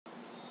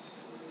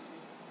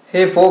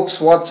Hey folks,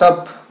 what's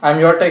up? I'm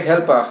your tech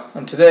helper,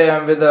 and today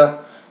I'm with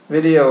a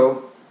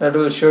video that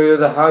will show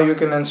you how you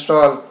can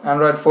install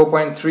Android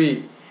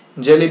 4.3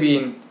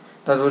 JellyBean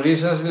that was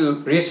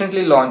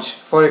recently launched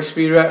for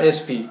Xperia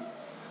SP.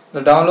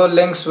 The download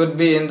links would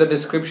be in the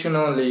description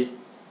only.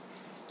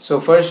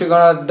 So first you're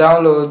gonna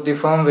download the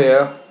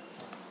firmware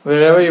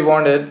wherever you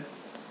want it,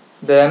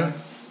 then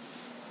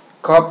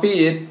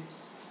copy it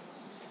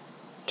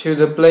to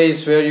the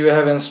place where you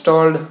have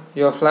installed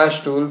your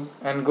flash tool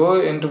and go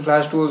into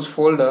flash tools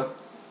folder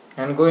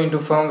and go into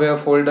firmware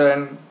folder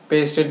and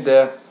paste it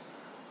there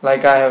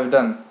like I have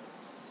done.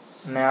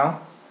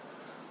 Now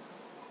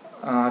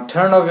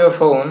turn off your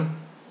phone.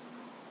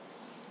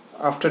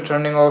 After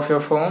turning off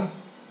your phone,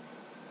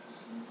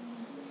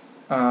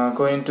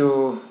 go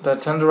into the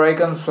thunder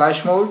icon,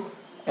 flash mode,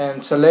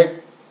 and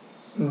select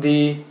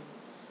the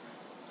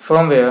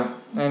firmware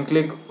and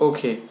click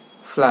OK.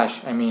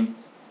 Flash, I mean.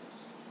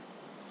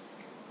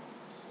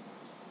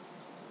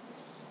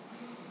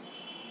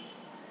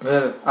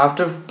 Well,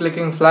 after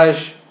clicking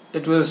flash,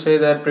 it will say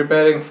that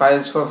preparing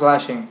files for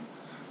flashing.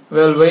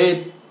 Well,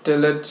 wait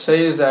till it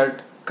says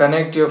that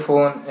connect your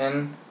phone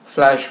in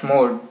flash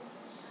mode.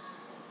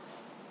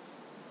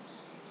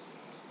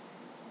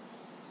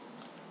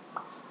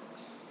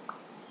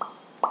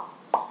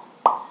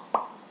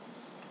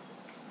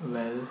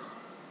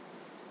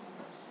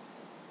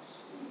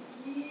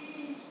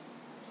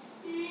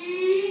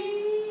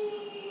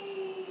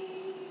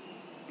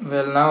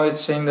 Well, now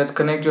it's saying that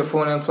connect your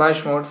phone in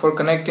flash mode. For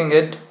connecting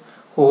it,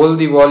 hold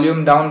the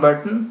volume down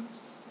button,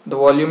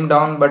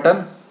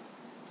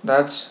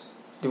 that's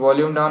the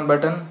volume down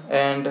button,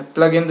 and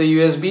plug in the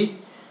USB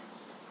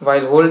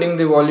while holding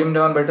the volume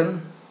down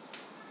button.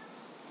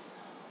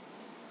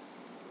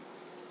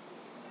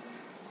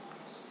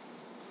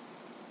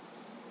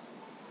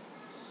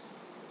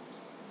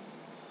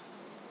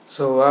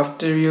 So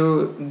after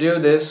you do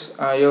this,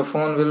 your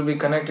phone will be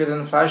connected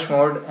in flash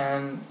mode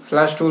and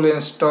flash tool will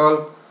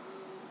install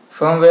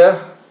firmware.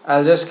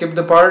 I'll just skip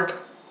the part.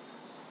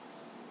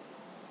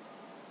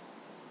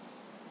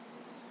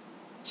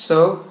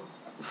 So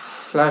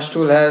flash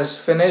tool has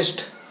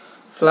finished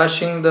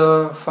flashing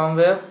the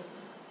firmware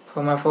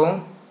for my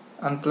phone.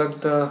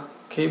 Unplug the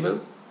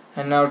cable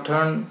and now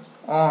turn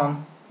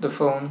on the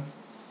phone.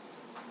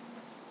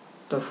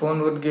 The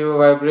phone would give a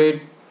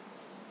vibrate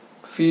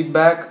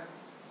feedback.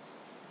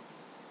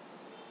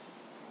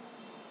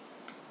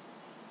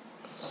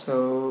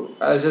 So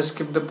I'll just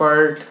skip the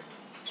part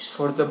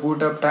for the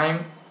boot up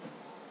time.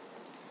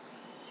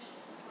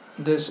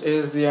 This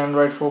is the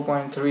Android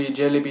 4.3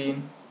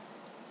 JellyBean.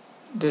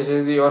 This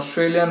is the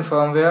Australian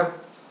firmware.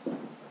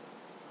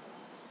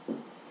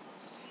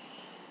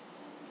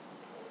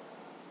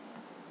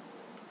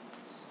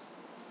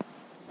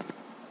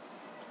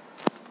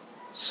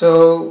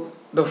 So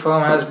the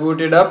firm has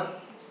booted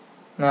up.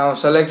 Now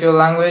select your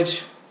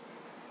language.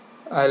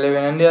 I live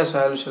in India, so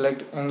I will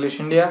select English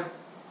India.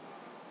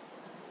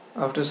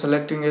 After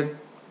selecting it,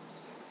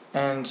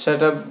 and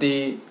set up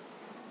the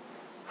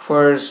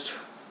first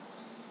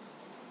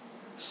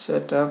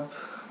setup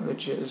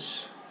which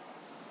is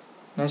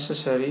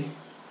necessary.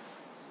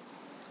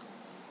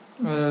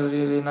 Well,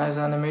 really nice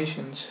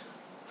animations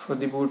for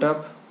the boot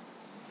up.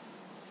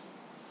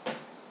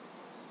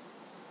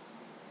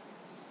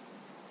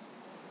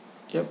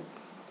 Yep,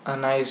 a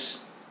nice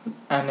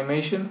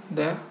animation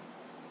there.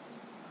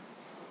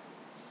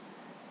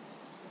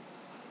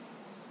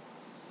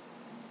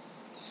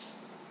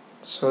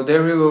 So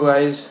there we go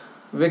guys,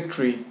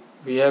 victory.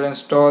 We have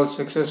installed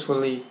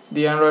successfully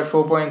the Android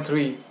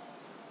 4.3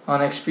 on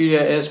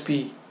Xperia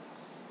SP,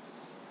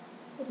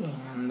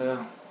 and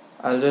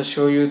I'll just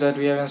show you that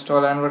we have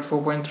installed Android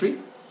 4.3.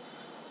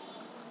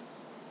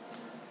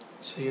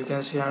 So you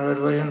can see Android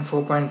version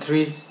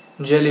 4.3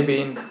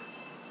 JellyBean.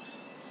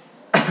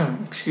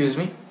 Excuse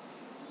me.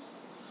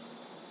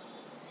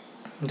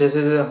 This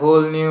is a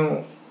whole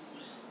new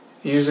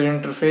user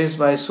interface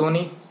by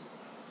Sony.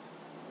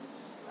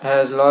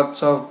 Has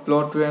lots of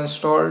bloatware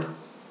installed.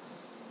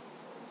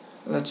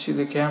 Let's see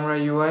the camera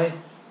UI.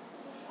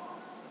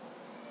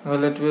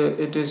 Well,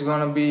 it is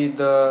gonna be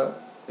the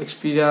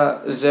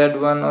Xperia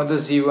Z1 or the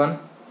Z1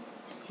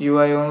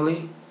 UI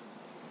only,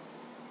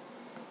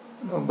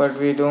 but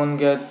we don't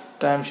get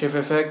time shift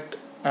effect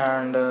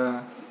and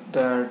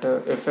that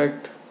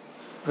effect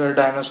where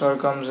dinosaur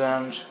comes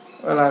and,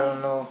 well, I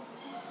don't know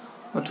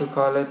what to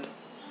call it.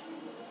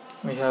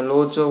 We have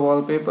loads of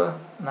wallpaper.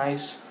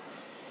 Nice.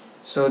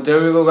 So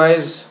there we go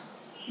guys,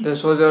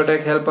 this was your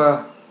tech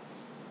helper.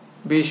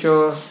 Be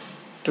sure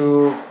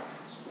to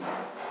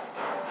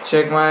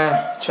check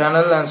my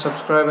channel and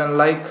subscribe and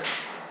like.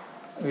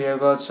 We have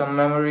got some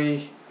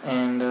memory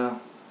and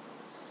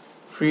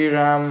free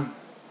RAM.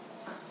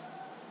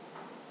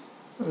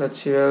 Let's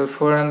see, well,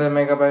 400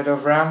 megabyte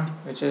of RAM,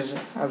 which is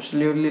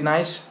absolutely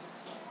nice.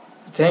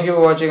 Thank you for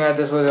watching, and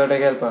this was your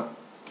tech helper.